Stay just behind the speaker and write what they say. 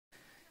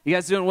You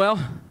guys doing well?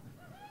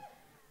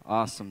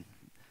 Awesome.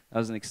 That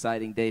was an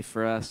exciting day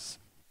for us.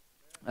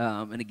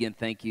 And again,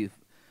 thank you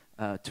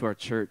to our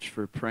church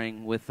for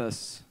praying with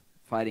us,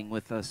 fighting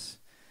with us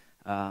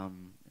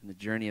in the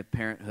journey of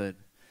parenthood.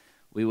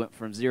 We went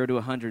from 0 to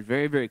 100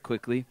 very, very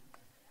quickly.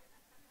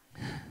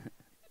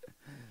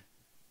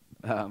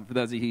 For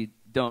those of you who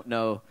don't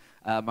know,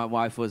 my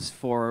wife was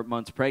 4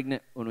 months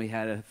pregnant when we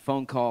had a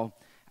phone call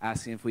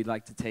asking if we'd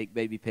like to take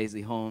baby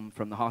Paisley home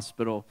from the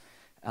hospital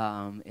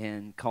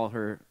and call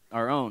her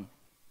our own.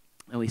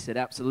 And we said,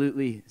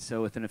 absolutely.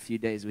 So within a few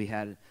days, we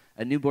had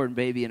a newborn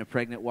baby and a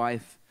pregnant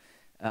wife,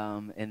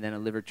 and then a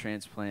liver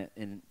transplant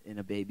in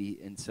a baby.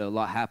 And so a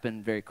lot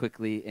happened very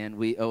quickly, and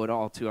we owe it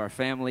all to our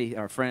family,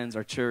 our friends,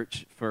 our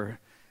church for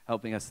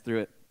helping us through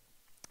it.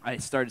 I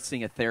started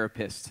seeing a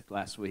therapist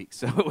last week,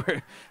 so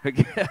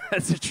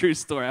that's a true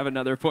story. I have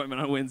another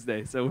appointment on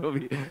Wednesday, so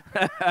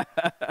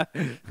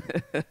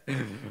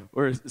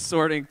we're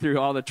sorting through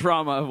all the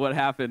trauma of what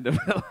happened over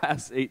the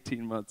last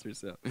 18 months or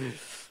so.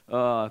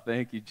 Oh,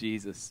 thank you,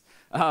 Jesus.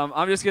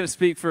 I'm just going to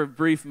speak for a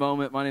brief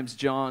moment. My name's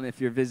John.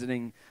 If you're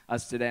visiting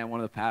us today, I'm one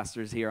of the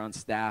pastors here on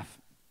staff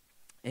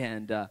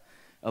and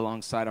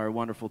alongside our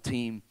wonderful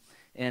team.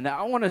 And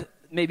I want to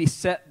maybe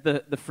set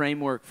the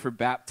framework for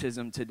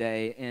baptism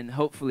today and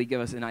hopefully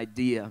give us an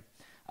idea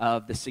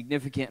of the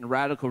significant and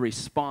radical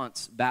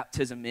response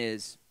baptism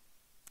is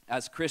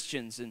as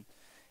Christians. And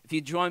if you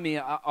join me,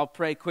 I'll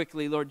pray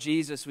quickly. Lord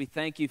Jesus, we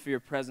thank you for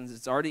your presence.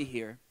 It's already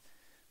here.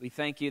 We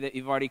thank you that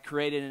you've already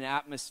created an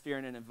atmosphere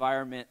and an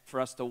environment for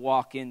us to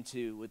walk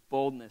into with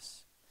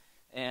boldness.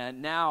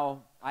 And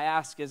now I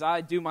ask, as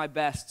I do my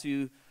best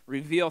to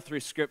reveal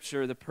through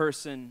Scripture the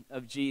person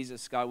of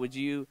Jesus, God, would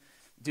you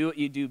do what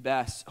you do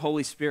best.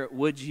 Holy Spirit,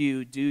 would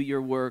you do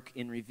your work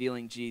in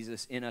revealing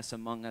Jesus in us,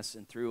 among us,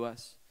 and through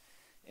us?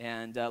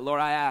 And Lord,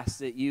 I ask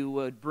that you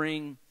would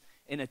bring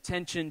an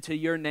attention to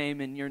your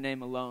name and your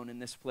name alone in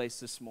this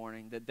place this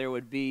morning, that there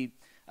would be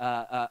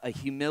a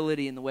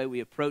humility in the way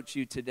we approach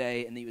you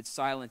today, and that you would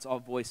silence all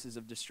voices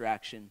of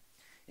distraction.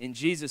 In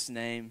Jesus'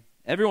 name,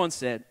 everyone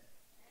said,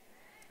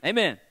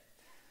 Amen.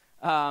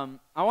 I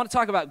want to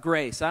talk about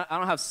grace. I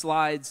don't have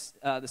slides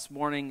this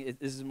morning.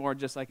 This is more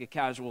just like a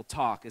casual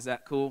talk. Is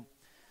that cool?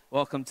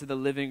 Welcome to the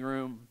living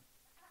room.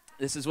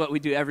 This is what we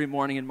do every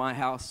morning in my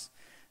house.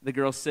 The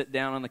girls sit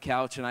down on the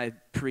couch and I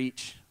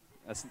preach.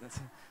 That's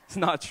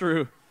not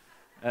true.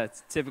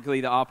 It's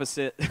typically the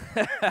opposite.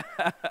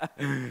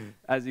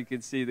 As you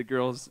can see, the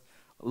girls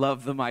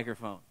love the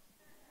microphone.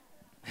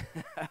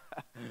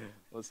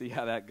 We'll see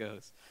how that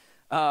goes.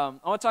 I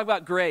want to talk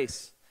about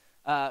grace.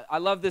 I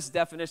love this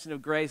definition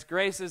of grace.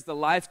 Grace is the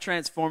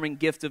life-transforming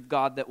gift of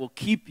God that will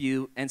keep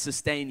you and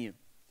sustain you.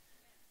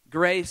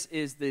 Grace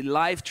is the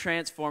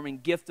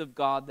life-transforming gift of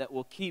God that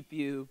will keep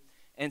you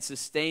and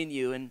sustain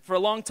you. And for a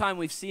long time,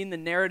 we've seen the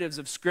narratives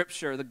of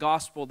Scripture, the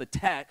gospel, the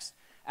text,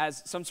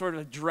 as some sort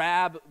of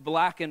drab,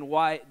 black and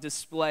white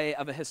display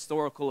of a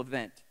historical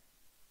event.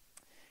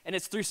 And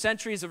it's through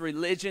centuries of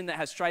religion that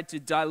has tried to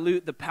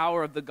dilute the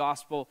power of the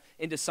gospel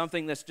into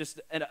something that's just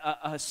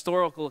a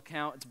historical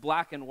account. It's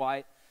black and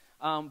white.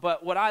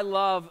 But what I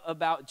love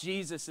about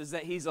Jesus is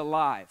that he's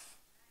alive,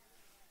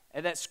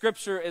 and that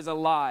Scripture is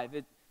alive.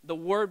 The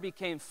Word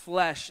became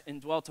flesh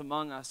and dwelt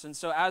among us. And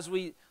so as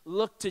we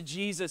look to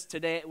Jesus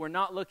today, we're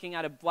not looking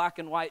at a black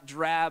and white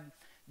drab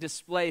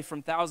display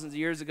from thousands of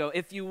years ago.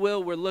 If you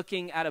will, we're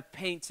looking at a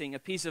painting, a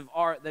piece of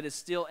art that is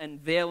still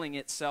unveiling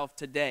itself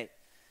today.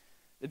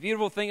 The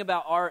beautiful thing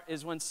about art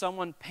is when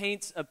someone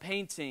paints a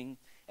painting,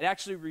 it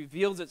actually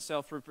reveals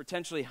itself for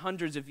potentially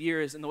hundreds of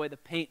years in the way the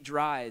paint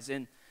dries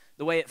and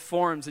the way it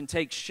forms and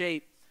takes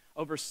shape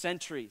over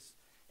centuries.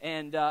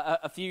 And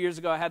a few years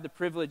ago, I had the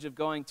privilege of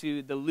going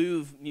to the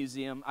Louvre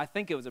Museum. I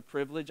think it was a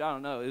privilege. I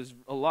don't know. It was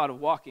a lot of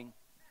walking.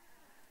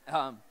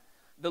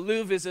 The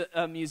Louvre is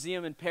a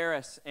museum in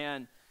Paris,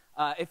 and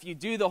if you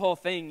do the whole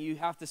thing, you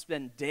have to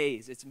spend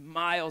days. It's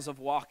miles of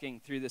walking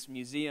through this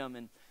museum,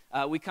 and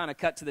we kind of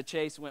cut to the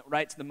chase, went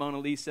right to the Mona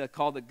Lisa,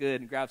 called it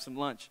good, and grabbed some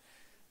lunch.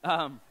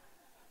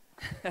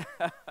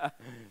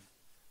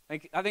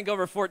 I think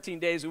over 14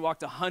 days we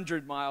walked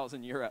 100 miles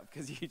in Europe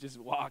because you just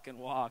walk, and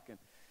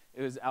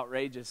it was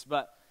outrageous.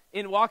 But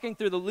in walking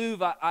through the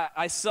Louvre,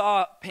 I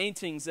saw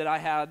paintings that I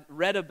had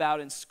read about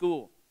in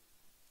school.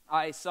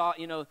 I saw,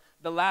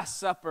 The Last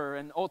Supper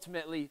and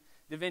ultimately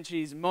Da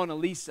Vinci's Mona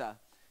Lisa.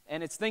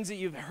 And it's things that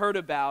you've heard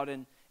about,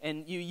 and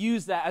you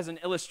use that as an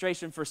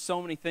illustration for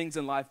so many things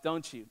in life,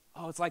 don't you?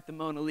 Oh, it's like the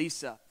Mona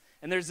Lisa.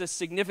 And there's this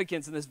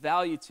significance and this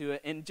value to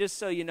it. And just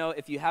so you know,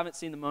 if you haven't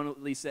seen the Mona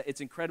Lisa,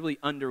 it's incredibly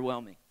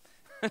underwhelming.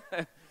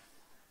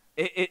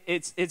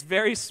 It's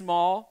very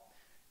small,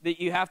 that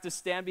you have to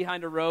stand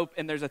behind a rope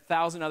and there's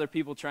 1,000 other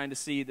people trying to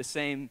see the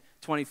same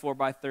 24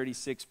 by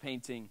 36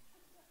 painting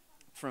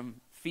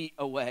from feet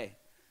away.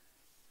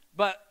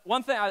 But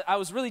one thing, I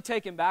was really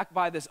taken back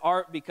by this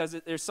art because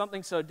there's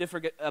something so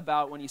different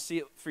about when you see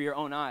it for your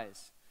own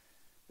eyes.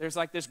 There's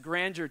like this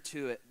grandeur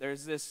to it.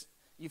 There's this,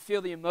 you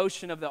feel the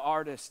emotion of the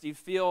artist. You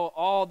feel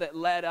all that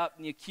led up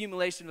and the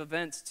accumulation of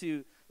events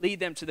to lead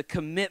them to the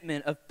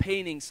commitment of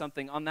painting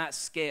something on that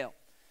scale.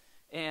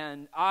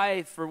 And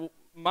I, for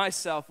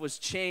myself, was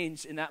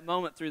changed in that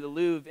moment through the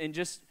Louvre and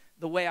just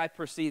the way I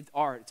perceived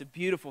art. It's a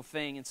beautiful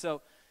thing. And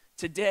so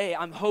today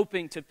I'm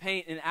hoping to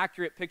paint an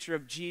accurate picture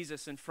of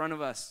Jesus in front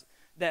of us,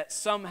 that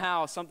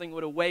somehow something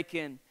would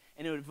awaken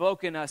and it would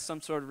evoke in us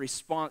some sort of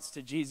response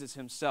to Jesus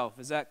himself.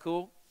 Is that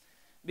cool?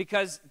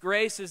 Because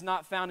grace is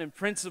not found in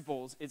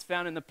principles, it's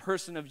found in the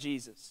person of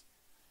Jesus.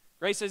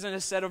 Grace isn't a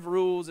set of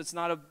rules, it's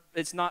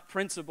not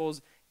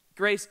principles.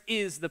 Grace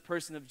is the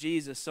person of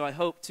Jesus. So I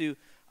hope to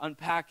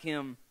unpack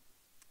him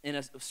in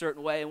a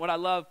certain way. And what I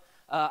love,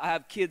 I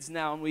have kids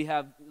now, and we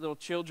have a little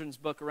children's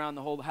book around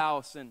the whole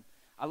house, and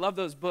I love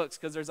those books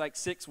because there's like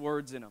 6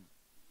 words in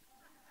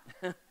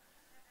them.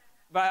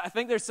 But I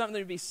think there's something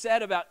to be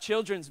said about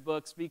children's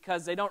books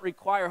because they don't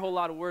require a whole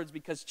lot of words,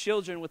 because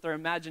children, with their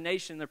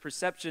imagination, their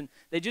perception,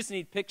 they just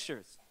need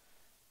pictures.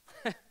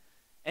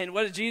 And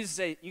what did Jesus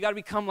say? You got to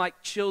become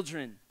like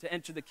children to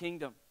enter the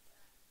kingdom.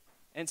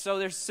 And so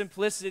there's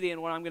simplicity in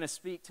what I'm going to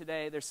speak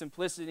today. There's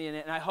simplicity in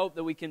it, and I hope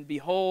that we can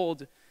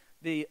behold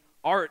the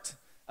art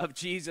of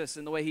Jesus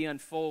and the way he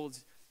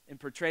unfolds and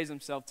portrays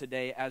himself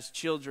today as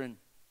children.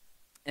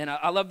 And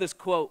I love this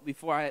quote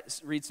before I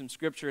read some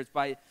scripture. It's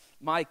by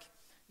Mike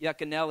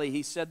Yaconelli.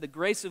 He said, "The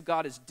grace of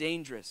God is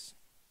dangerous.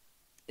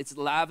 It's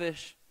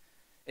lavish,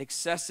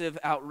 excessive,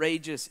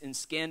 outrageous, and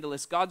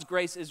scandalous. God's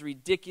grace is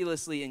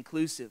ridiculously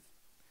inclusive.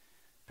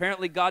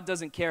 Apparently, God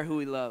doesn't care who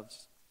he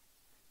loves.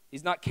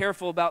 He's not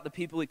careful about the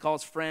people he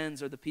calls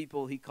friends or the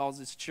people he calls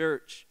his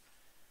church."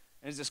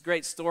 And there's this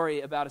great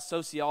story about a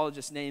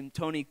sociologist named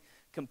Tony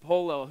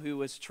Campolo who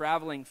was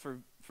traveling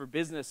for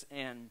business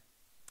and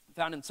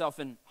found himself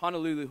in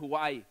Honolulu,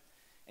 Hawaii.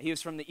 And he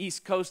was from the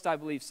East Coast, I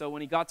believe, so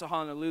when he got to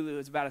Honolulu, it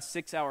was about a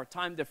 6-hour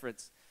time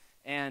difference.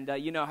 And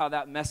you know how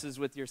that messes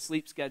with your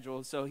sleep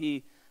schedule. So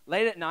he,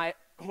 late at night,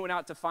 went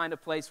out to find a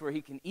place where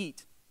he can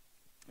eat.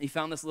 He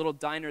found this little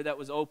diner that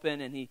was open,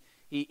 and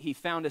he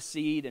found a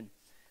seat, and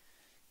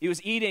he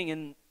was eating,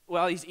 and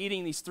while he's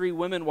eating, these 3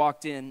 women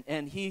walked in,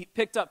 and he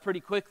picked up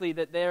pretty quickly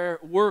that their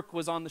work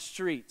was on the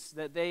streets,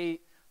 that they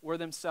were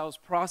themselves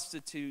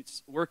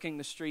prostitutes working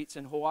the streets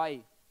in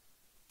Hawaii.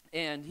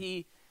 And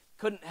he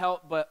couldn't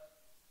help but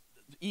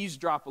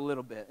eavesdrop a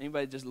little bit.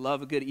 Anybody just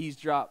love a good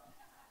eavesdrop?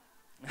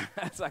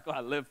 That's like what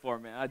I live for,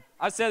 man.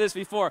 I've said this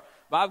before,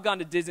 but I've gone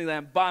to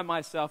Disneyland by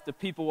myself to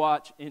people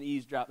watch and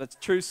eavesdrop. That's a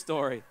true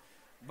story.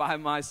 By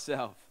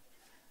myself.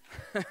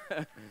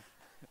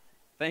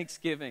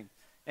 Thanksgiving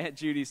at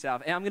Judy's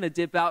house. And I'm going to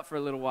dip out for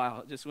a little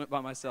while. Just went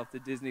by myself to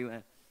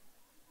Disneyland.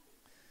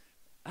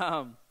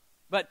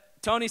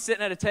 But Tony's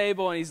sitting at a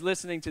table, and he's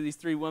listening to these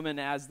 3 women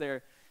as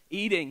they're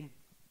eating.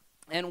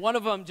 And one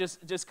of them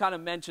just kind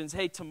of mentions,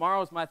 "Hey,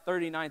 tomorrow's my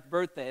 39th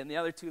birthday." And the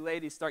other 2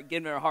 ladies start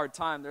giving her a hard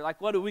time. They're like,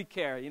 "What do we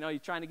care? You know, you're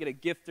trying to get a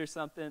gift or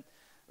something.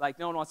 Like,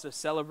 no one wants to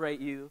celebrate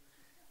you."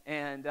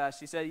 And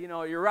she said, "You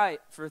know, you're right.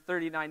 For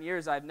 39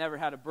 years, I've never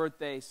had a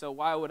birthday, so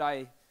why would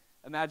I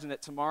imagine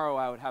that tomorrow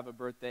I would have a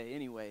birthday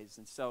anyways?"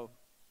 And so,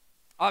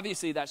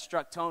 obviously, that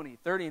struck Tony.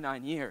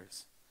 39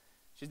 years.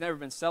 She's never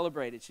been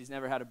celebrated. She's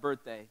never had a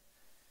birthday.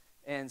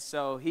 And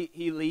so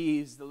he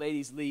leaves. The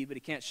ladies leave, but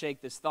he can't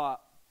shake this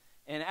thought.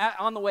 And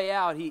on the way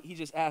out, he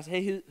just asked,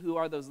 "Hey, who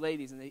are those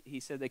ladies?" And he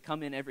said, "They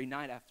come in every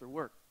night after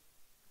work."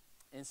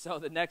 And so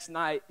the next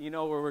night, you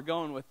know where we're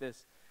going with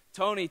this.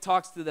 Tony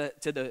talks to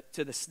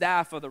the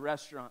staff of the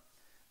restaurant,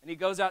 and he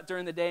goes out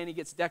during the day and he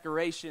gets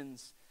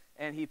decorations,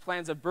 and he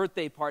plans a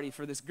birthday party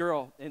for this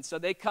girl. And so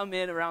they come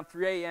in around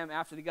 3 a.m.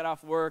 after they get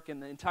off work,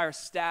 and the entire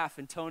staff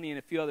and Tony and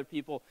a few other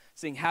people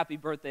sing happy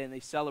birthday, and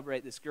they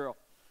celebrate this girl.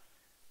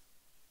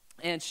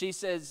 And she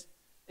says,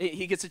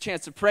 he gets a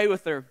chance to pray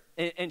with her,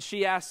 and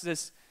she asks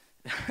this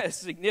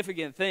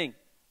significant thing.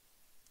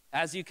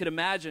 As you could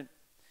imagine,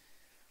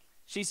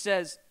 she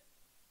says,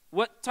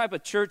 "What type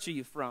of church are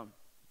you from?"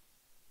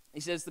 He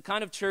says, "The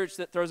kind of church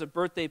that throws a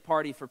birthday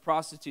party for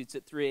prostitutes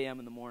at 3 a.m.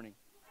 in the morning."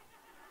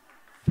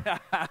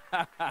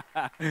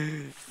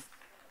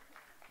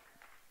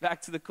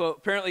 Back to the quote.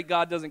 Apparently,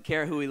 God doesn't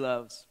care who he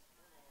loves.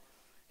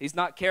 He's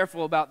not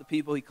careful about the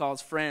people he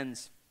calls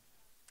friends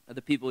or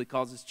the people he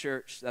calls his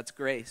church. That's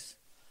grace.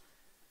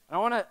 And I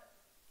want to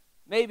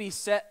maybe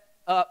set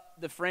up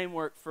the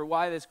framework for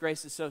why this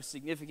grace is so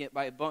significant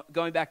by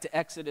going back to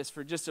Exodus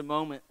for just a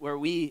moment, where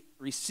we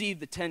receive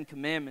the 10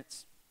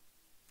 Commandments.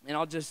 And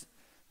I'll just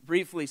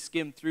briefly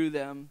skim through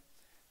them.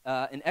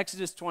 In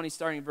Exodus 20,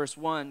 starting in verse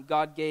 1,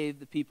 God gave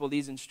the people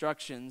these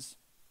instructions.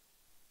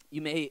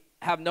 "You may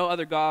have no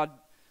other God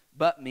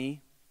but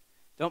me.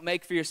 Don't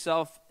make for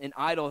yourself an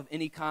idol of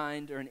any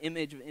kind or an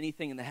image of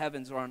anything in the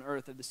heavens or on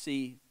earth or the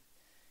sea.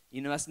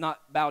 You must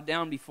not bow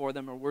down before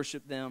them or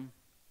worship them."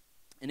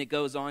 And it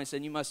goes on. He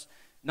said, "You must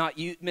not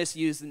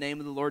misuse the name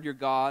of the Lord your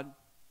God.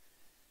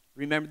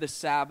 Remember the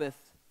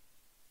Sabbath.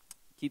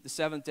 Keep the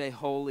 7th day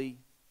holy."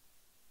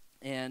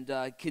 And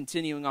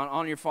continuing on,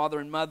 "Honor your father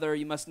and mother.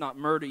 You must not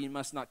murder. You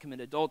must not commit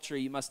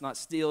adultery. You must not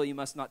steal. You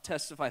must not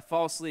testify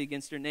falsely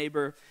against your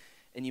neighbor.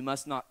 And you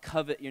must not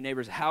covet your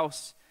neighbor's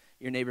house,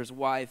 your neighbor's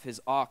wife,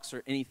 his ox,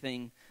 or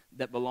anything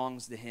that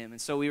belongs to him.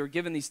 And so we were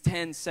given these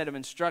 10 set of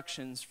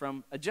instructions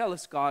from a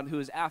jealous God who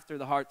is after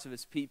the hearts of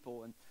his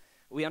people. And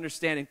we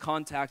understand in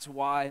context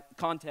why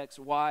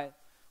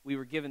we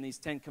were given these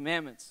 10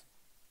 commandments.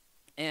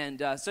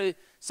 And so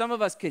some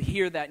of us could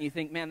hear that and you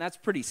think, man, that's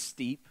pretty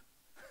steep.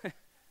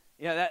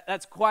 Yeah,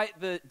 that's quite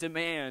the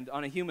demand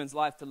on a human's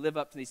life to live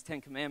up to these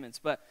 10 commandments.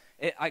 But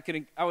I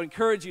would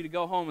encourage you to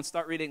go home and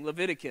start reading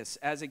Leviticus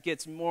as it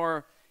gets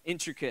more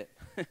intricate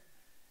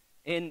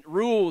in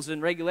rules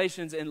and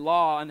regulations and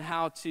law on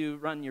how to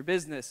run your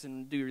business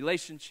and do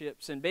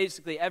relationships. And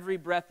basically every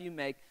breath you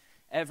make,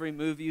 every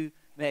move you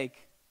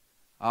make,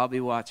 I'll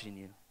be watching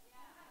you.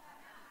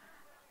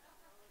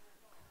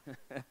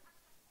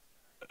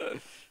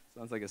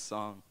 Sounds like a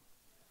song.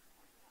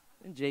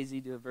 Didn't Jay-Z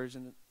do a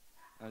version?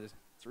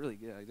 It's really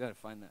good. I got to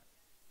find that.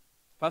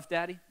 Puff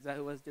Daddy? Is that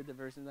who did the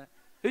version of that?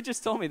 Who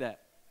just told me that?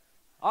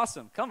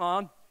 Awesome. Come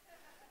on.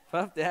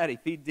 Puff Daddy,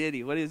 P.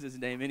 Diddy. What is his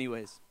name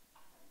anyways?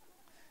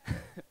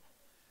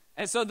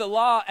 And so the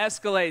law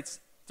escalates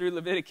through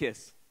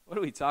Leviticus. What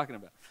are we talking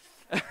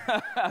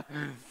about?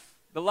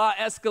 The law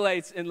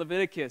escalates in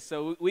Leviticus.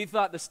 So we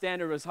thought the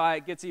standard was high.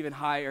 It gets even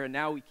higher. And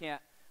now we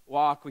can't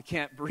walk, we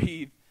can't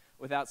breathe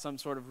without some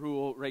sort of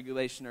rule,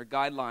 regulation, or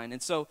guideline.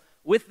 And so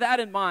with that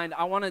in mind,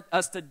 I wanted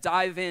us to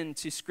dive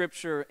into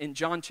Scripture in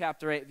John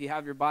chapter 8. If you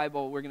have your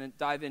Bible, we're going to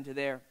dive into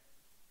there.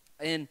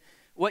 And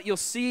what you'll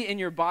see in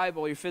your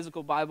Bible, your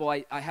physical Bible,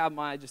 I have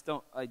mine,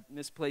 I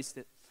misplaced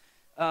it.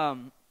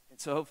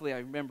 So hopefully I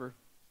remember.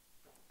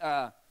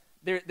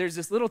 There's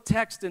this little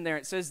text in there.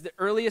 It says the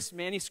earliest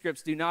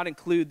manuscripts do not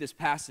include this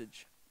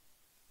passage.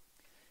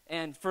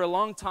 And for a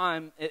long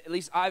time, at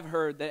least I've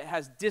heard that it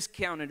has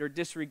discounted or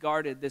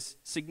disregarded this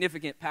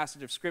significant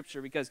passage of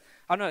Scripture because,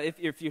 I don't know,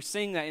 if you're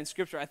seeing that in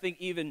Scripture, I think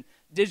even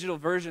digital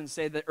versions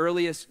say the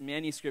earliest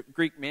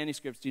Greek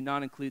manuscripts do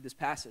not include this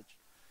passage.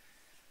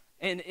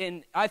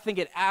 And I think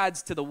it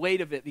adds to the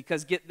weight of it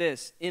because, get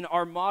this, in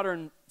our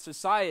modern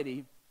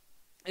society,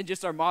 in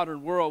just our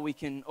modern world, we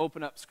can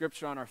open up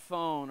Scripture on our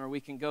phone or we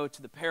can go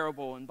to the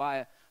Parable and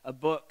buy a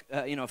book,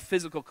 a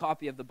physical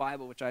copy of the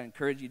Bible, which I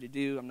encourage you to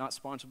do. I'm not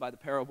sponsored by the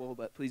Parable,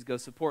 but please go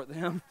support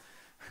them.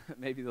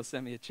 Maybe they'll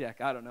send me a check.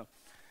 I don't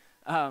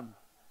know.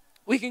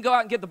 We can go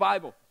out and get the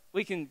Bible.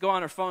 We can go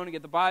on our phone and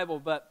get the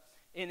Bible, but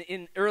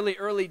in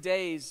early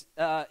days,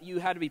 you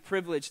had to be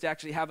privileged to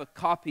actually have a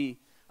copy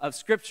of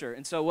Scripture.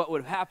 And so what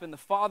would have happened, the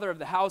father of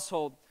the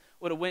household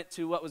would have went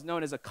to what was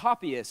known as a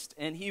copyist,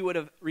 and he would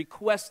have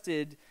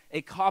requested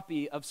a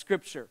copy of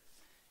Scripture.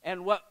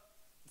 And what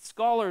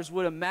scholars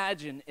would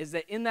imagine is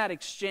that in that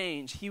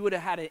exchange, he would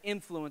have had an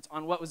influence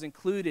on what was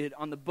included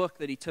on the book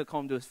that he took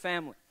home to his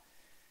family.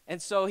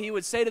 And so he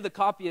would say to the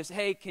copyist,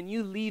 hey, can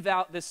you leave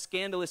out this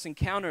scandalous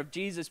encounter of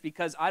Jesus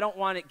because I don't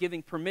want it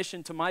giving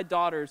permission to my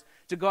daughters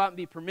to go out and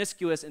be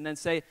promiscuous and then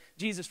say,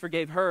 Jesus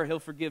forgave her, he'll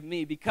forgive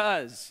me,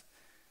 because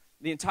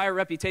the entire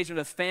reputation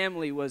of the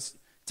family was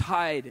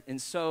tied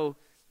and so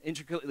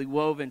intricately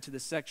woven to the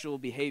sexual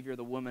behavior of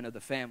the woman of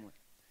the family.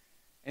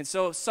 And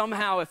so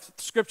somehow if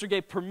Scripture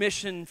gave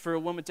permission for a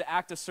woman to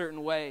act a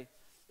certain way,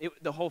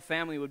 the whole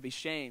family would be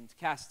shamed,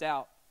 cast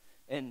out,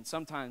 and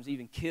sometimes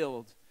even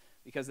killed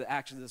because of the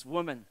actions of this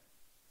woman.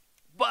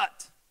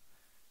 But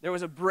there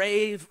was a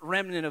brave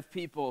remnant of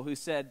people who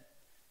said,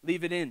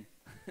 leave it in.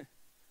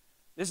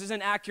 This is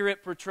an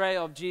accurate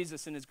portrayal of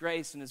Jesus and his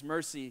grace and his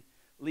mercy.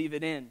 Leave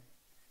it in.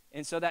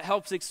 And so that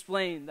helps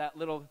explain that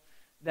little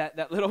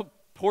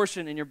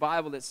portion in your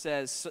Bible that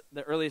says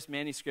the earliest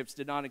manuscripts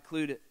did not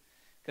include it,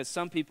 because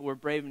some people were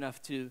brave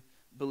enough to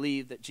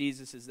believe that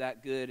Jesus is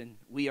that good, and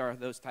we are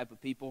those type of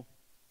people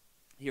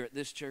here at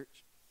this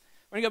church.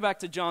 We're going to go back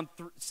to John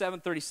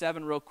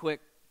 7:37 real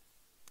quick.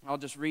 I'll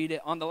just read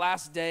it. On the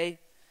last day,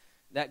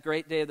 that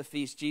great day of the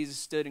feast, Jesus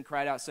stood and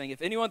cried out, saying,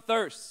 if anyone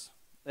thirsts,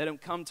 let him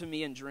come to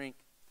me and drink.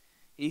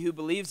 He who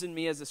believes in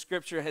me, as the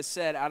Scripture has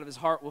said, out of his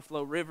heart will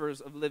flow rivers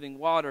of living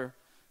water.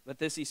 But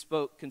this he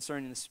spoke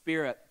concerning the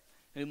Spirit,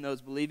 whom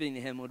those believing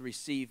in him would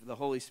receive. The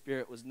Holy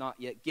Spirit was not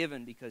yet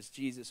given because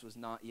Jesus was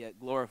not yet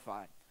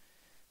glorified.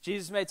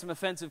 Jesus made some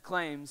offensive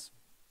claims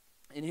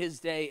in his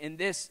day, and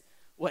this,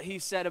 what he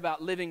said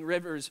about living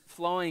rivers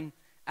flowing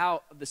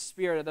out of the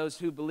Spirit of those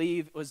who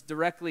believe, was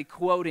directly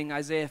quoting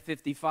Isaiah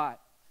 55.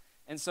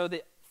 And so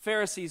the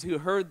Pharisees who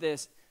heard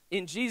this,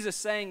 in Jesus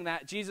saying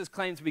that, Jesus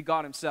claimed to be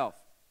God himself.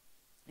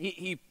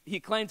 He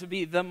claimed to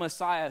be the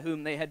Messiah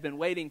whom they had been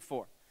waiting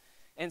for.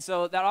 And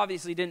so that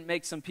obviously didn't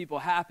make some people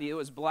happy. It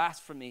was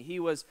blasphemy. He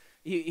was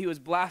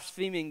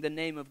blaspheming the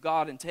name of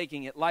God and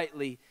taking it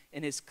lightly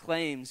in his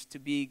claims to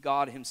be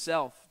God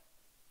himself.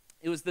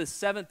 It was the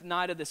seventh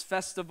night of this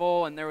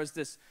festival, and there was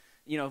this,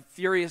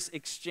 furious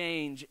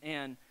exchange,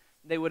 and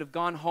they would have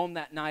gone home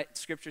that night.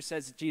 Scripture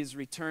says that Jesus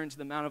returned to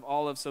the Mount of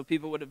Olives, so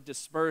people would have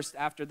dispersed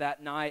after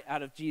that night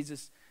out of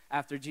Jesus,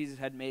 after Jesus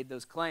had made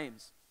those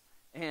claims.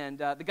 And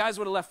the guys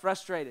would have left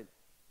frustrated,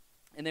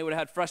 and they would have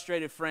had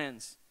frustrated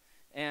friends.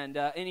 And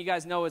you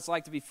guys know what it's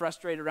like to be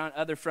frustrated around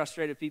other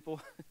frustrated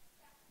people.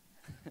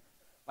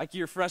 Like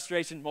your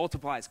frustration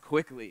multiplies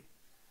quickly.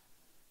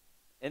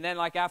 And then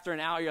like after an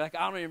hour, you're like,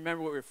 I don't even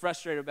remember what we were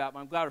frustrated about, but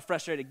I'm glad we're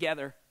frustrated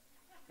together,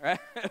 right?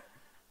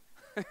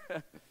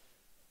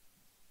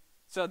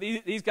 So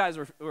these guys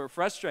were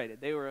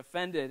frustrated. They were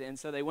offended, and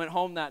so they went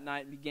home that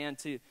night and began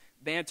to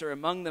banter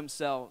among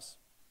themselves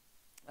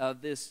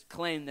of this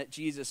claim that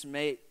Jesus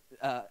made.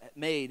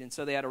 And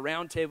so they had a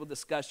roundtable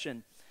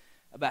discussion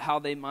about how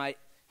they might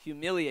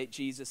humiliate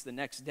Jesus the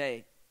next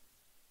day.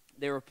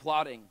 They were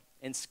plotting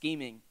and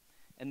scheming,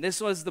 and this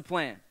was the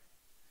plan: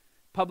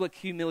 public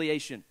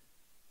humiliation.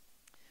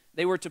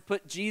 They were to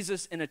put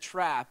Jesus in a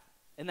trap,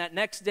 and that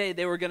next day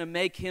they were going to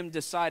make him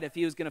decide if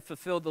he was going to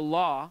fulfill the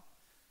law,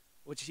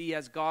 which he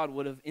as God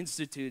would have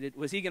instituted.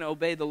 Was he going to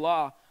obey the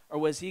law, or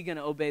was he going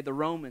to obey the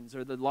Romans,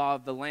 or the law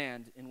of the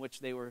land in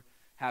which they were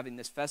having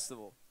this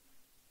festival?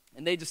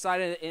 And they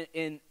decided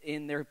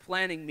in their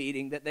planning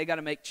meeting that they got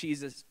to make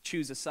Jesus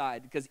choose a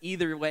side, because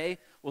either way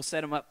will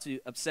set him up to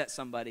upset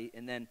somebody,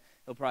 and then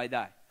he'll probably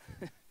die.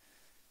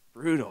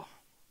 Brutal.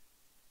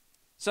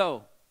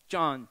 So,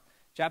 John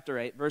chapter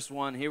 8, verse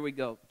 1, here we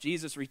go.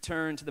 Jesus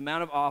returned to the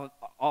Mount of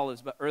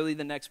Olives, but early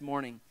the next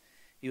morning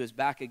he was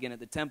back again at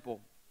the temple.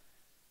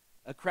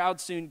 A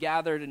crowd soon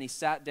gathered, and he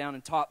sat down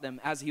and taught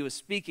them. As he was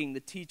speaking, the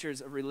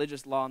teachers of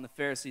religious law and the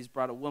Pharisees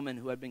brought a woman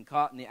who had been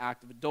caught in the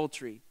act of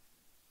adultery.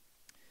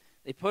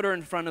 They put her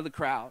in front of the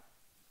crowd.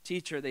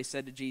 Teacher, they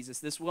said to Jesus,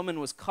 this woman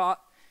was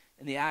caught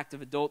in the act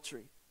of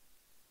adultery.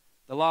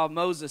 The law of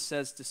Moses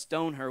says to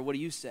stone her. What do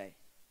you say?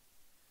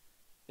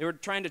 They were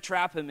trying to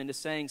trap him into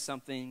saying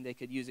something they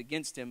could use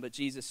against him, but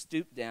Jesus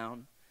stooped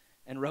down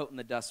and wrote in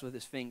the dust with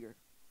his finger.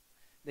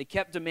 They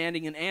kept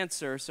demanding an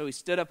answer, so he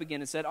stood up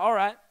again and said, all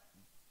right,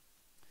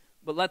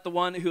 but let the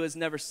one who has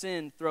never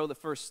sinned throw the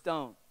first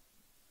stone.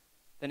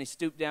 Then he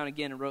stooped down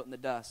again and wrote in the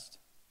dust.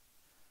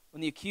 When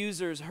the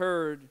accusers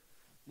heard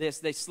this,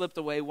 they slipped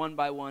away one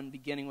by one,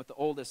 beginning with the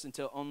oldest,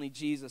 until only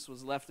Jesus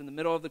was left in the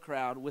middle of the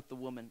crowd with the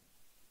woman.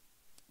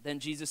 Then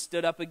Jesus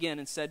stood up again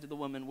and said to the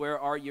woman, where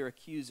are your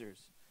accusers?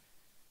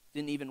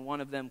 Didn't even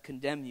one of them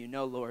condemn you?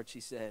 No, Lord, she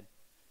said.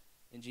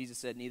 And Jesus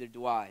said, neither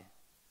do I.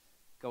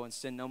 Go and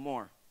sin no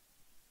more.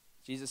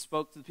 Jesus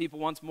spoke to the people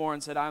once more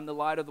and said, I am the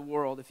light of the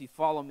world. If you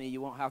follow me,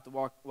 you won't have to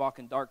walk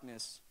in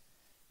darkness,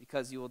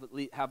 because you will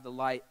have the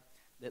light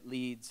that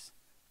leads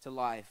to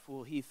life.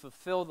 Will he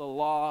fulfill the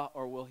law,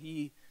 or will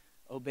he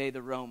obey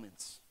the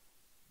Romans?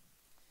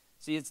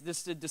 See,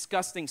 this is a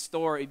disgusting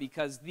story,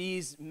 because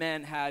these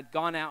men had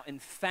gone out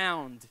and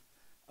found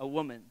a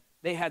woman.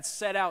 They had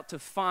set out to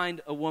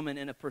find a woman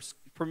in a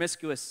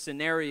promiscuous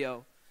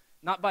scenario,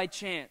 not by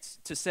chance.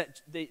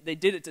 They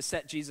did it to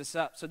set Jesus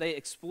up. So they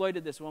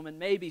exploited this woman.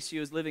 Maybe she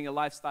was living a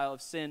lifestyle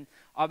of sin,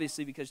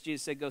 obviously, because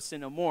Jesus said, go sin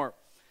no more.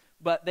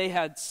 But they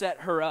had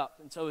set her up,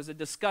 and so it was a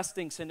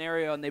disgusting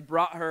scenario, and they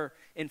brought her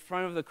in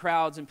front of the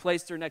crowds and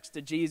placed her next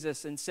to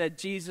Jesus and said,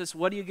 Jesus,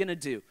 what are you going to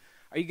do?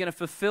 Are you going to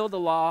fulfill the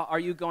law? Are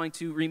you going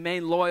to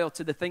remain loyal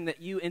to the thing that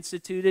you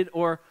instituted,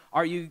 or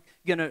are you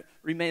going to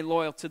remain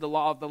loyal to the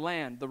law of the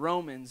land, the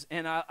Romans?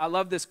 And I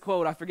love this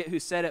quote. I forget who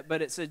said it,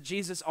 but it said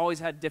Jesus always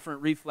had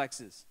different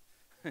reflexes.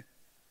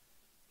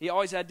 He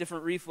always had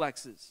different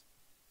reflexes.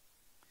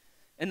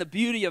 And the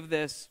beauty of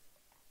this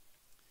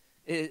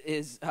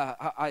is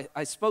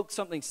I spoke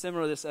something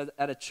similar to this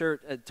at a church,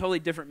 a totally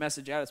different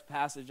message out of this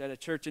passage at a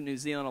church in New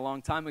Zealand a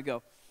long time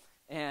ago.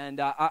 And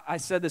I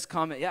said this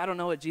comment, I don't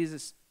know what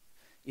Jesus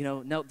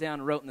knelt down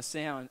and wrote in the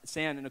sand.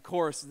 And of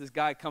course, this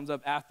guy comes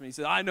up after me. He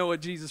said, I know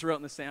what Jesus wrote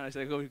in the sand. I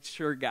said, oh,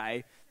 sure,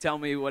 guy. Tell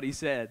me what he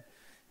said.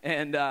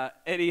 And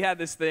he had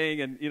this thing,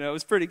 and, it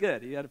was pretty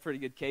good. He had a pretty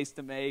good case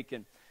to make.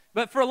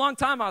 But for a long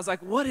time, I was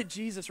like, what did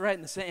Jesus write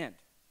in the sand?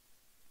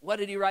 What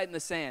did he write in the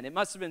sand? It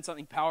must have been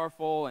something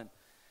powerful and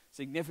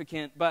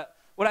significant. But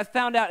what I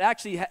found out,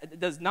 actually, it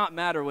does not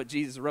matter what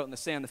Jesus wrote in the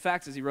sand. The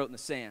fact is he wrote in the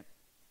sand.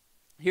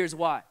 Here's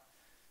why.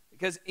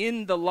 Because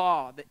in the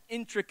law, the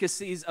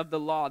intricacies of the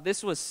law,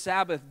 this was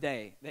Sabbath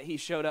day that he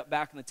showed up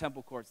back in the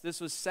temple courts.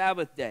 This was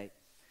Sabbath day.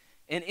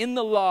 And in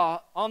the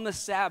law, on the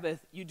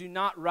Sabbath, you do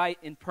not write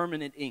in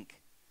permanent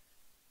ink.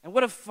 And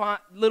what a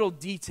little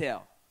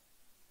detail.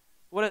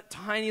 What a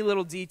tiny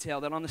little detail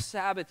that on the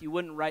Sabbath you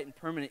wouldn't write in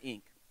permanent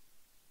ink.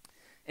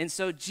 And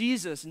so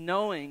Jesus,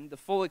 knowing the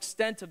full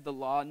extent of the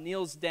law,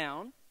 kneels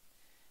down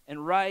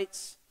and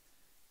writes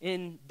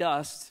in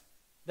dust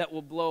that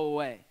will blow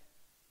away.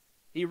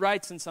 He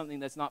writes in something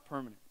that's not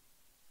permanent.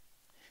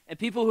 And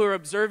people who are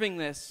observing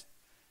this,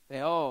 they,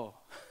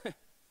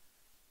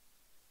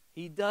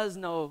 he does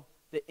know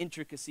the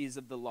intricacies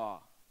of the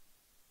law.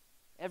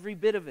 Every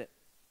bit of it.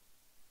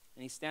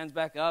 And he stands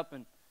back up,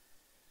 and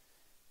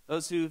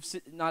those who've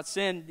not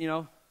sinned,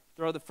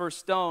 throw the first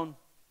stone,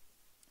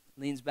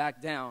 leans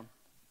back down.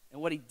 And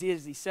what he did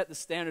is he set the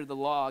standard of the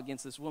law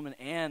against this woman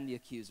and the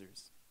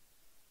accusers.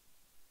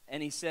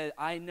 And he said,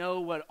 I know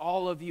what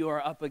all of you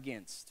are up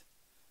against.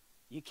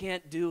 You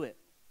can't do it.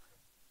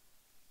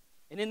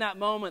 And in that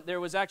moment, there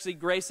was actually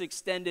grace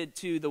extended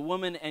to the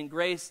woman and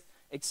grace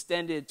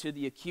extended to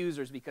the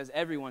accusers, because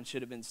everyone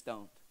should have been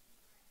stoned.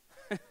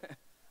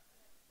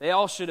 They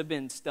all should have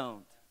been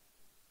stoned.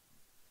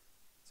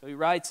 So he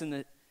writes in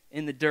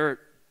the dirt,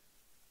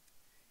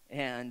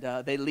 And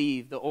they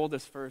leave, the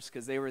oldest first,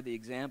 because they were the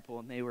example,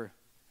 and they were,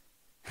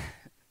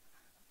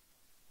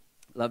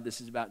 love this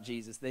is about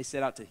Jesus. They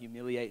set out to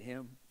humiliate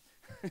him.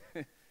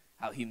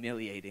 How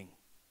humiliating.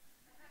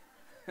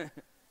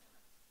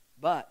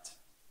 But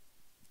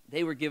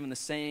they were given the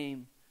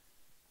same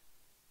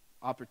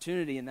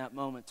opportunity in that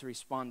moment to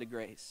respond to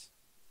grace.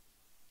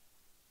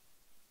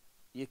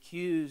 The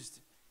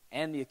accused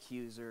and the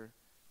accuser,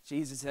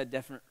 Jesus had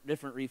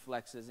different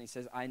reflexes, and he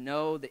says, I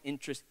know the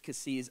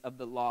intricacies of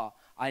the law.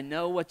 I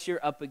know what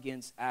you're up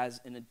against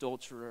as an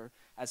adulterer,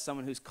 as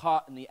someone who's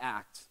caught in the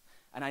act.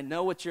 And I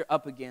know what you're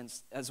up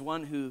against as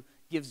one who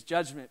gives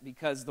judgment,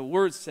 because the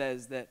word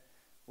says that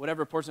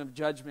whatever portion of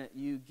judgment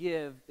you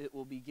give, it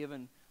will be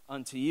given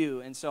unto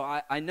you. And so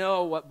I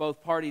know what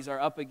both parties are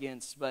up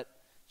against, but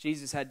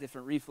Jesus had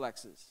different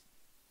reflexes.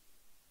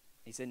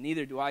 He said,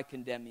 neither do I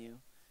condemn you.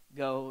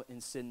 Go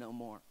and sin no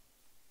more.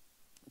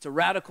 It's a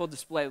radical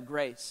display of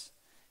grace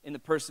in the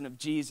person of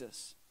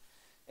Jesus.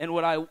 And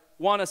what I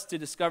want us to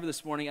discover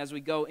this morning as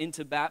we go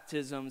into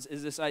baptisms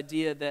is this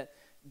idea that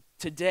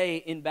today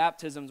in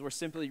baptisms we're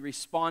simply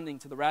responding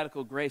to the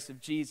radical grace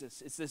of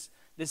Jesus. It's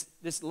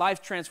this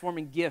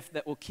life-transforming gift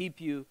that will keep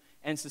you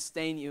and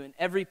sustain you. And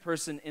every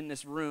person in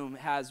this room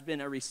has been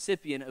a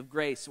recipient of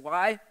grace.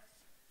 Why?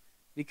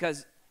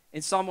 Because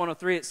in Psalm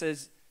 103 it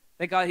says,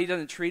 thank God he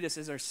doesn't treat us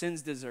as our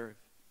sins deserve.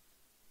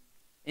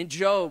 In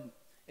Job,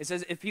 it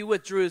says, if he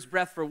withdrew his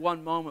breath for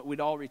one moment, we'd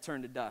all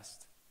return to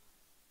dust.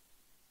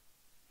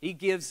 He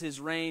gives his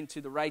rain to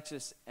the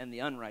righteous and the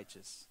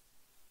unrighteous.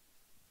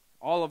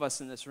 All of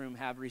us in this room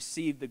have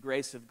received the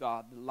grace of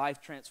God, the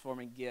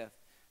life-transforming gift.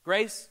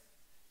 Grace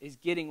is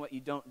getting what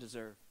you don't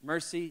deserve.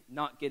 Mercy,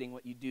 not getting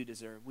what you do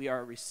deserve. We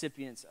are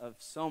recipients of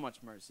so much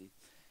mercy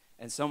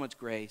and so much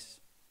grace.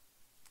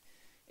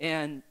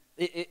 And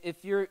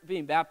if you're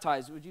being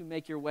baptized, would you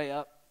make your way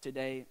up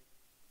today?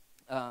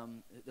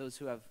 Those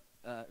who have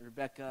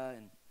Rebecca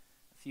and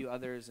a few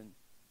others, and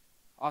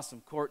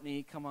awesome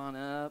Courtney, come on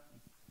up.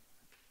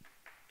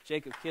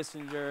 Jacob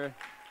Kissinger,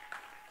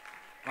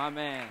 my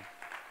man.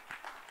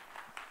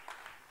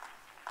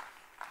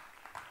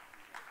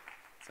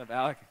 What's up,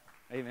 Alec?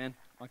 Hey, man.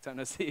 Long time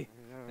no see.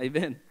 How you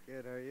been?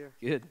 Good, how are you?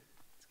 Good.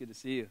 It's good to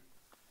see you.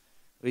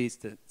 We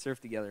used to surf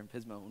together in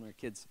Pismo when we were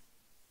kids.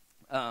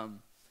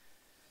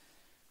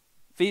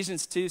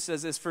 Ephesians 2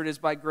 says this, for it is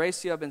by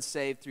grace you have been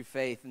saved through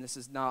faith, and this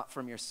is not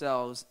from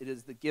yourselves. It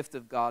is the gift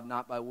of God,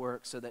 not by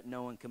works, so that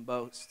no one can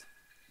boast.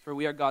 For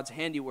we are God's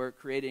handiwork,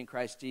 created in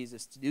Christ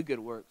Jesus to do good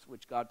works,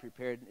 which God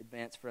prepared in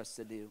advance for us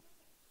to do.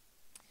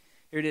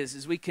 Here it is,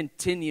 as we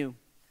continue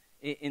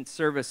in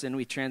service and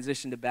we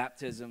transition to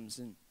baptisms.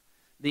 And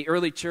the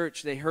early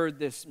church, they heard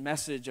this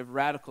message of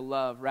radical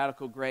love,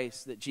 radical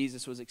grace that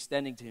Jesus was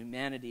extending to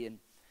humanity. And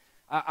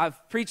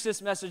I've preached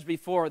this message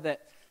before,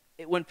 that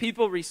when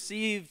people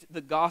received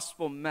the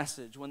gospel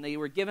message, when they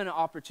were given an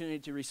opportunity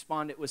to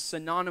respond, it was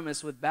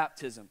synonymous with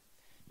baptism.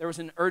 There was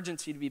an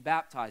urgency to be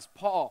baptized.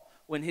 Paul,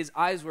 when his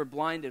eyes were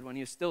blinded, when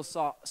he was still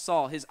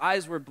Saul, his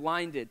eyes were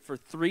blinded for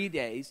 3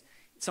 days.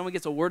 Someone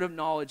gets a word of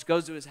knowledge,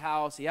 goes to his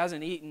house, he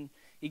hasn't eaten,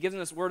 he gives him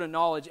this word of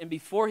knowledge, and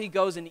before he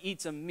goes and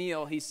eats a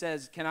meal, he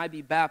says, can I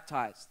be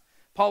baptized?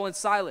 Paul and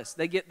Silas,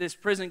 they get this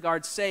prison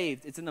guard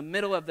saved. It's in the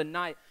middle of the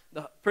night.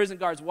 The prison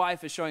guard's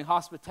wife is showing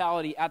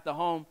hospitality at the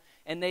home,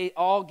 and they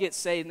all get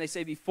saved, and they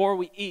say, before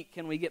we eat,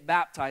 can we get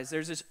baptized?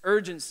 There's this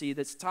urgency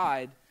that's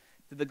tied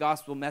to the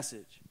gospel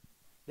message,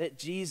 that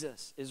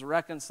Jesus is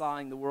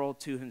reconciling the world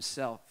to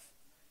himself,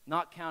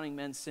 not counting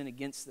men's sin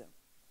against them,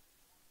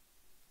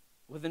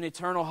 with an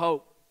eternal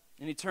hope,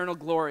 an eternal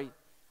glory.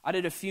 I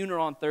did a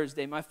funeral on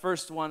Thursday, my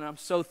first one, and I'm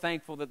so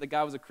thankful that the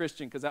guy was a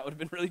Christian, because that would have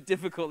been really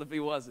difficult if he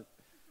wasn't.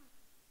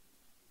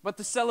 But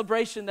the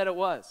celebration that it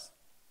was,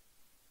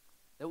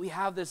 that we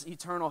have this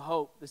eternal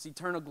hope, this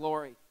eternal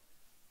glory,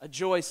 a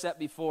joy set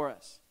before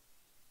us,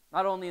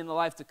 not only in the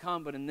life to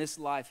come, but in this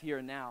life here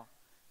and now,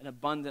 an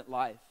abundant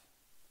life.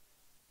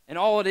 And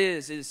all it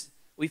is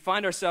we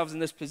find ourselves in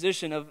this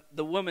position of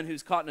the woman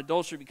who's caught in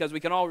adultery, because we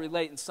can all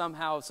relate in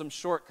somehow some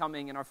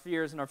shortcoming in our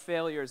fears and our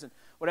failures and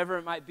whatever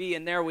it might be,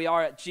 and there we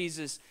are at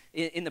Jesus,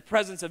 in the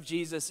presence of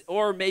Jesus,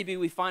 or maybe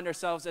we find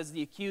ourselves as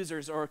the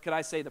accusers, or could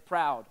I say the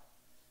proud.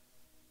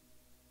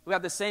 We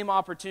have the same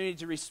opportunity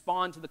to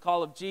respond to the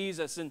call of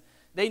Jesus, and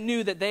they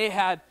knew that they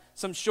had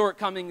some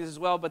shortcomings as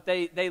well, but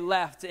they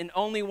left, and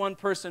only one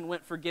person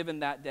went forgiven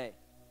that day.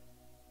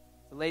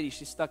 The lady,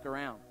 she stuck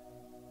around.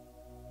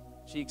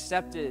 She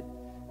accepted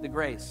the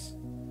grace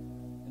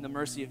and the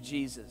mercy of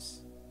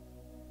Jesus.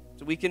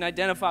 So we can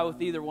identify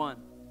with either one.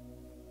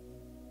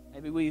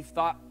 Maybe we've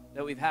thought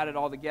that we've had it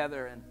all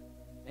together, and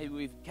maybe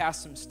we've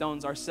cast some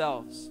stones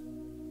ourselves.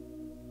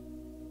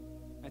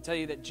 I tell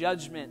you that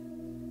judgment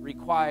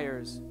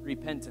requires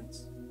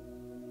repentance.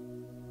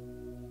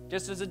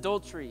 Just as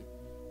adultery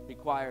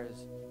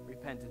requires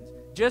repentance.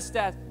 Just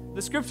as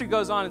the scripture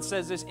goes on and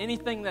says this,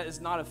 anything that is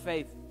not of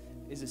faith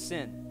is a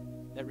sin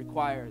that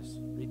requires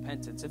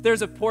repentance. If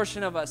there's a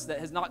portion of us that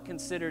has not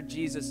considered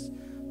Jesus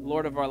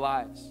Lord of our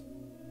lives,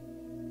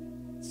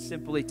 it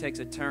simply takes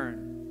a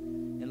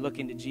turn and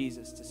looking to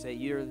Jesus to say,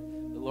 you're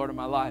the Lord of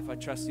my life. I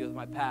trust you with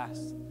my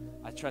past.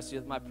 I trust you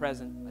with my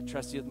present. I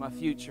trust you with my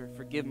future.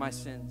 Forgive my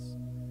sins.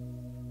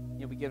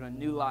 You'll be given a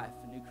new life,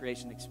 a new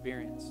creation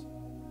experience.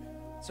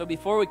 So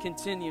before we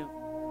continue,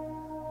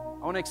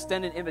 I want to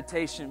extend an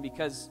invitation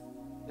because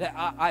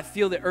I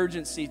feel the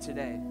urgency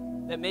today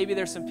that maybe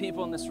there's some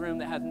people in this room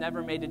that have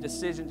never made a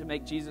decision to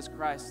make Jesus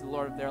Christ the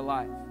Lord of their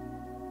life.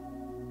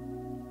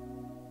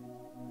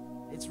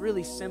 It's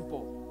really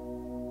simple.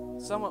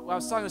 I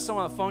was talking to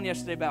someone on the phone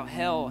yesterday about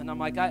hell, and I'm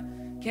like, I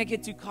can't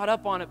get too caught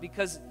up on it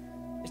because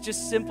it's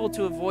just simple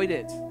to avoid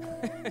it.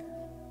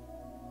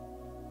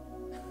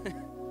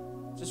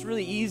 It's just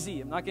really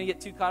easy. I'm not going to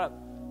get too caught up.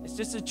 It's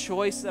just a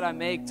choice that I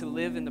make to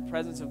live in the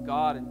presence of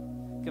God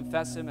and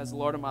confess Him as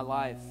Lord of my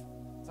life.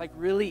 It's like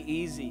really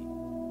easy.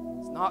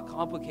 It's not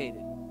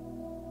complicated.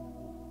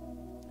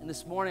 And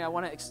this morning, I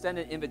want to extend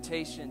an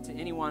invitation to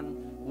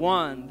anyone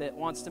that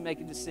wants to make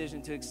a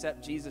decision to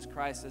accept Jesus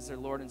Christ as their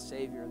Lord and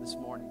Savior this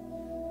morning,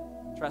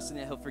 trusting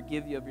that He'll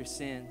forgive you of your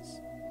sins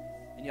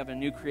and you have a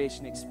new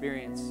creation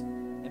experience.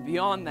 And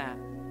beyond that,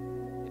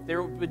 if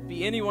there would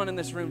be anyone in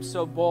this room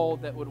so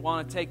bold that would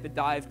want to take the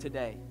dive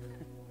today,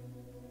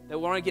 that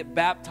want to get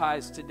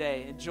baptized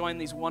today and join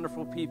these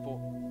wonderful people,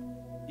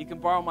 you can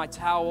borrow my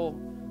towel.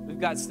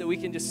 We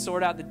can just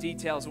sort out the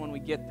details when we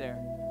get there.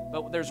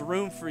 But there's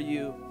room for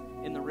you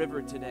in the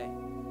river today.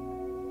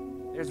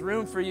 There's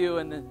room for you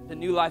in the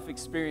new life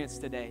experience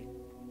today.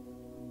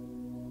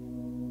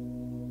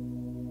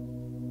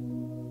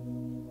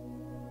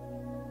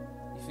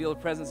 You feel the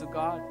presence of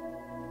God?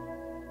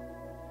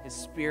 His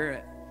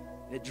Spirit,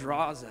 it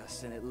draws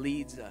us and it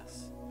leads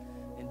us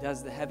and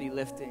does the heavy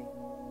lifting.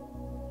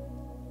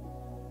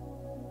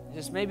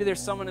 Just maybe there's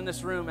someone in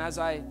this room, as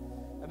I've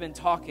been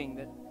talking,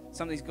 that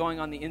something's going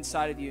on the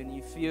inside of you and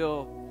you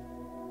feel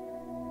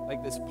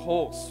like this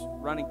pulse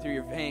running through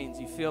your veins.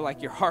 You feel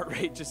like your heart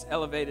rate just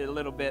elevated a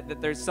little bit,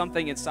 that there's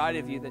something inside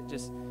of you that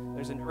just,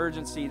 there's an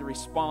urgency to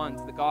respond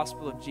to the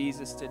gospel of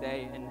Jesus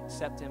today and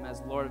accept Him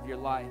as Lord of your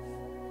life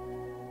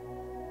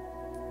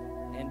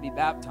and be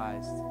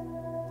baptized.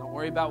 Don't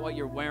worry about what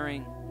you're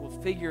wearing.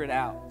 We'll figure it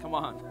out. Come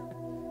on.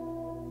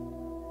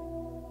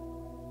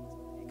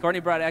 Courtney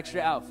brought an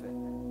extra outfit.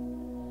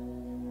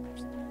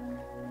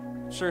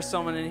 I'm sure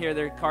someone in here,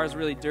 their car's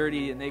really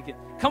dirty and they can,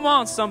 come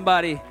on,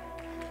 somebody.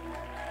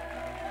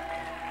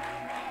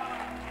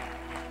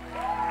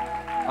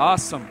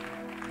 Awesome.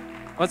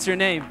 What's your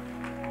name?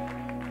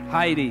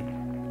 Heidi.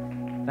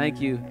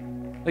 Thank you.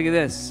 Look at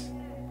this.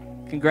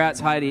 Congrats,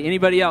 Heidi.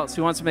 Anybody else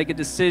who wants to make a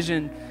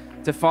decision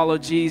to follow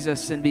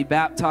Jesus and be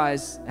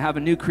baptized, have a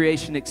new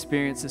creation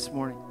experience this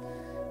morning?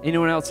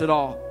 Anyone else at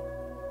all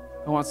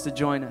who wants to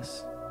join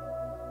us?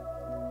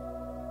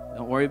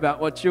 Don't worry about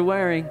what you're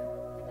wearing.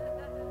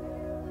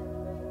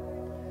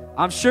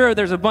 I'm sure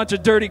there's a bunch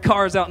of dirty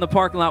cars out in the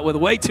parking lot with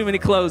way too many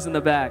clothes in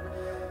the back.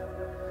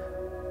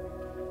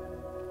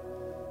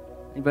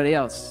 Anybody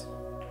else?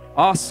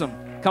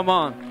 Awesome. Come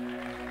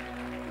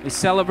on. We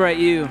celebrate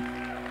you.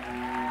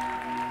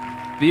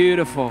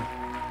 Beautiful.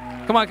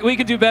 Come on, we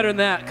can do better than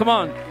that. Come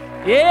on.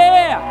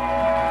 Yeah.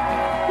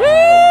 Woo!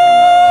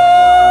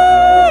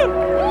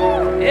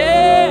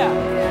 Yeah.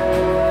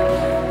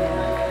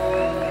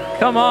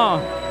 Come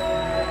on.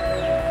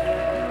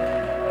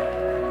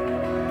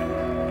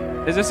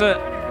 Is this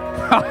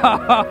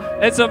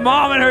it's a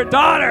mom and her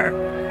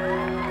daughter.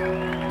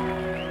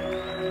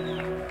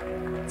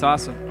 It's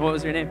awesome. What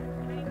was your name?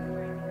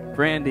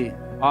 Brandy.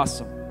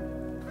 Awesome.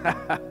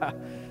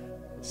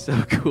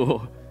 So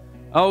cool.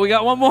 Oh, we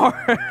got one more.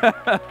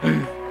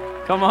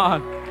 Come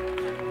on.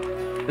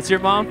 That's your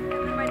mom?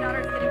 My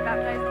daughter's getting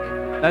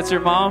baptized. That's your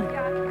mom?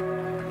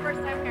 Yeah.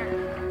 First time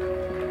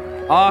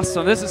here.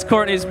 Awesome. This is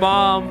Courtney's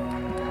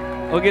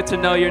mom. We'll get to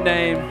know your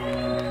name.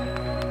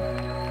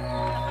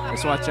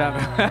 Just watch out.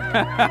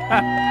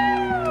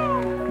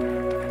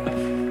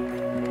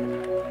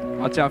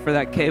 Watch out for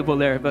that cable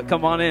there, but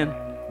come on in.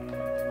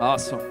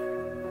 Awesome.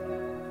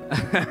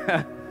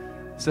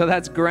 So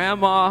that's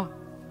grandma,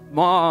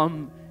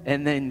 mom,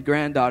 and then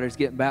granddaughters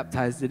getting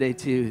baptized today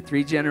too.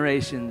 3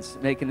 generations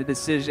making a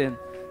decision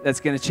that's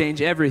going to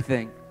change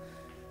everything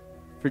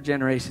for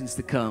generations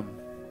to come.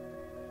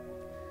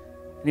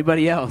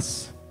 Anybody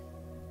else?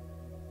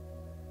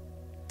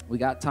 We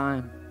got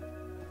time.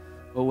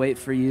 We'll wait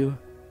for you.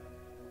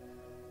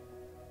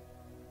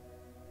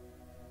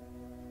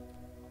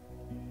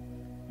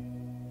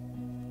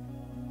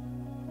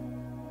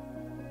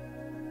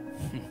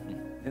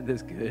 Isn't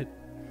this good?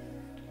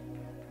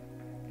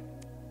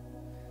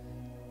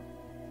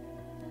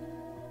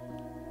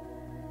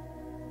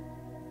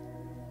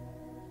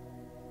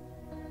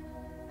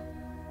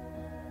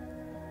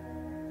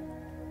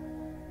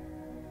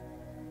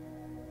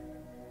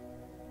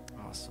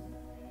 Awesome.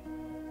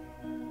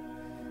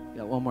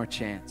 Got one more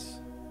chance.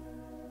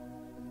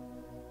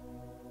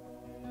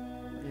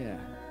 Yeah.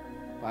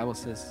 The Bible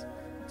says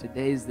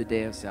today is the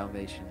day of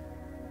salvation.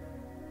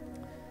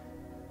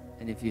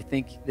 And if you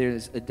think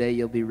there's a day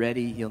you'll be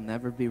ready, you'll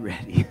never be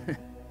ready.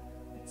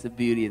 It's the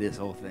beauty of this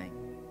whole thing.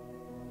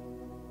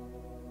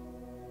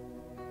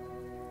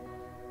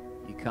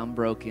 You come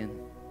broken,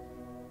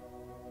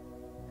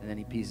 and then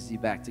he pieces you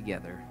back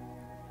together.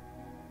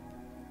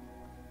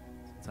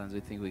 Sometimes we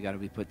think we got to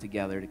be put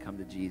together to come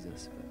to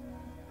Jesus. But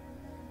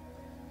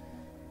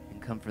he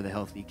didn't come for the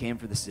healthy. He came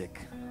for the sick.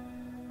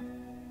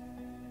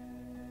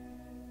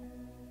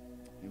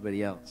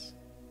 Anybody else?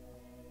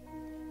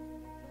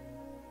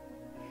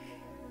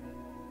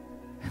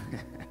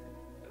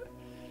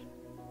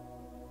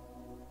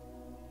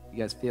 You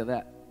guys feel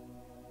that?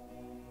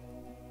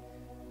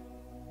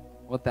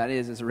 What that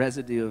is a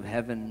residue of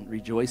heaven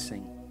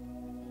rejoicing.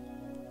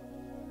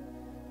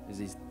 There's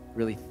these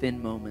really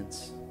thin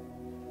moments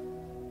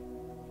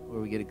where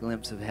we get a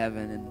glimpse of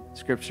heaven, and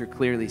Scripture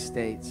clearly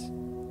states,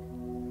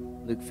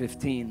 Luke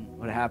 15,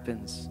 what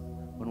happens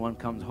when one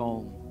comes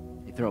home?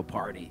 They throw a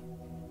party.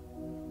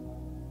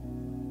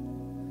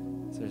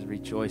 So there's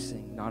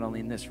rejoicing, not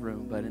only in this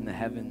room, but in the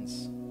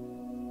heavens.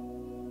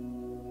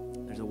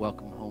 There's a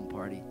welcome home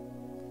party.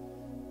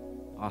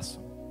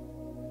 Awesome.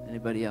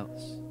 Anybody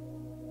else?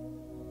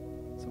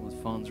 Someone's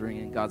phone's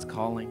ringing. God's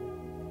calling.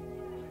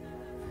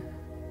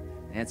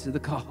 Answer the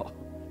call.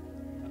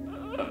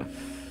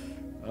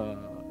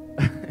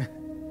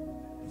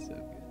 So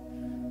good.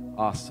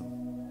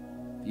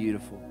 Awesome.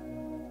 Beautiful.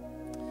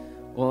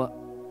 Well,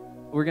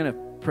 we're going to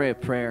pray a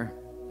prayer.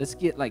 Let's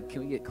get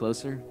can we get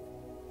closer?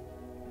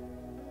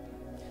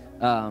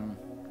 We're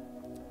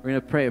going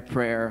to pray a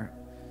prayer.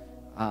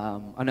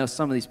 I know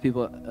some of these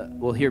people,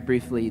 will hear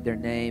briefly their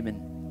name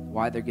and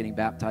why they're getting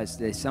baptized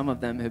today. Some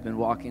of them have been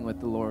walking with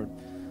the Lord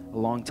a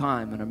long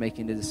time and are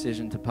making the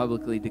decision to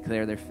publicly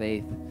declare their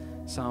faith.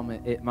 Some,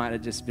 it might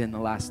have just been the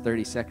last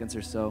 30 seconds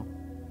or so,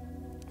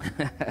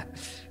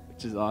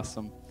 which is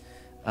awesome.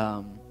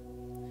 But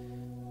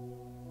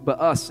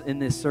us in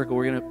this circle,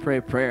 we're going to pray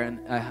a prayer, and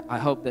I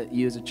hope that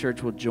you as a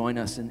church will join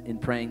us in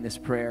praying this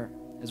prayer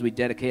as we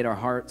dedicate our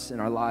hearts and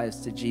our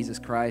lives to Jesus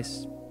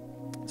Christ.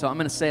 So I'm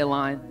going to say a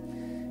line,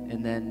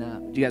 and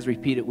then you guys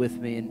repeat it with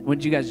me. And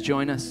would you guys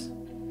join us? Is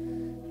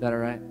that all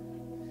right?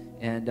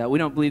 And we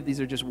don't believe these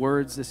are just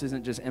words. This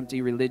isn't just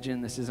empty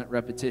religion. This isn't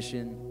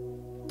repetition.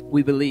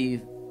 We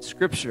believe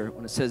Scripture,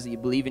 when it says that you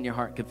believe in your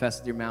heart and confess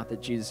with your mouth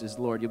that Jesus is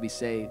Lord, you'll be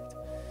saved.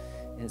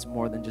 And it's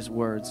more than just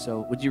words.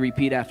 So would you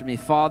repeat after me?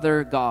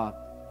 Father God,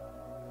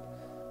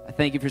 I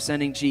thank you for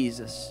sending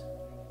Jesus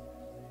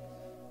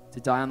to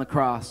die on the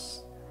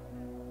cross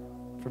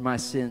for my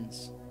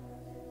sins.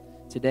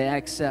 Today I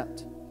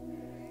accept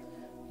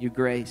your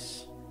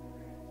grace,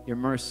 your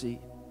mercy,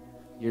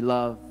 your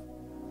love,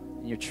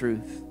 and your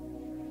truth.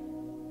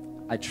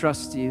 I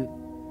trust you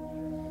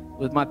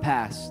with my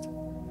past.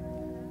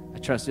 I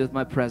trust you with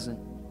my present.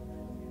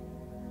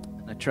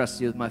 And I trust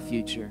you with my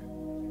future.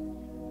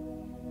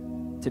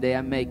 Today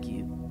I make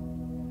you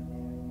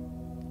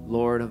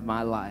Lord of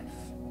my life.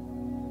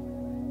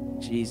 In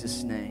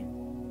Jesus' name.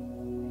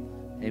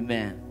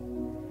 Amen.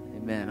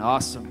 Amen.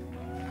 Awesome.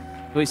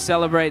 We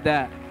celebrate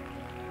that.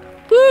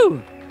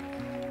 Woo!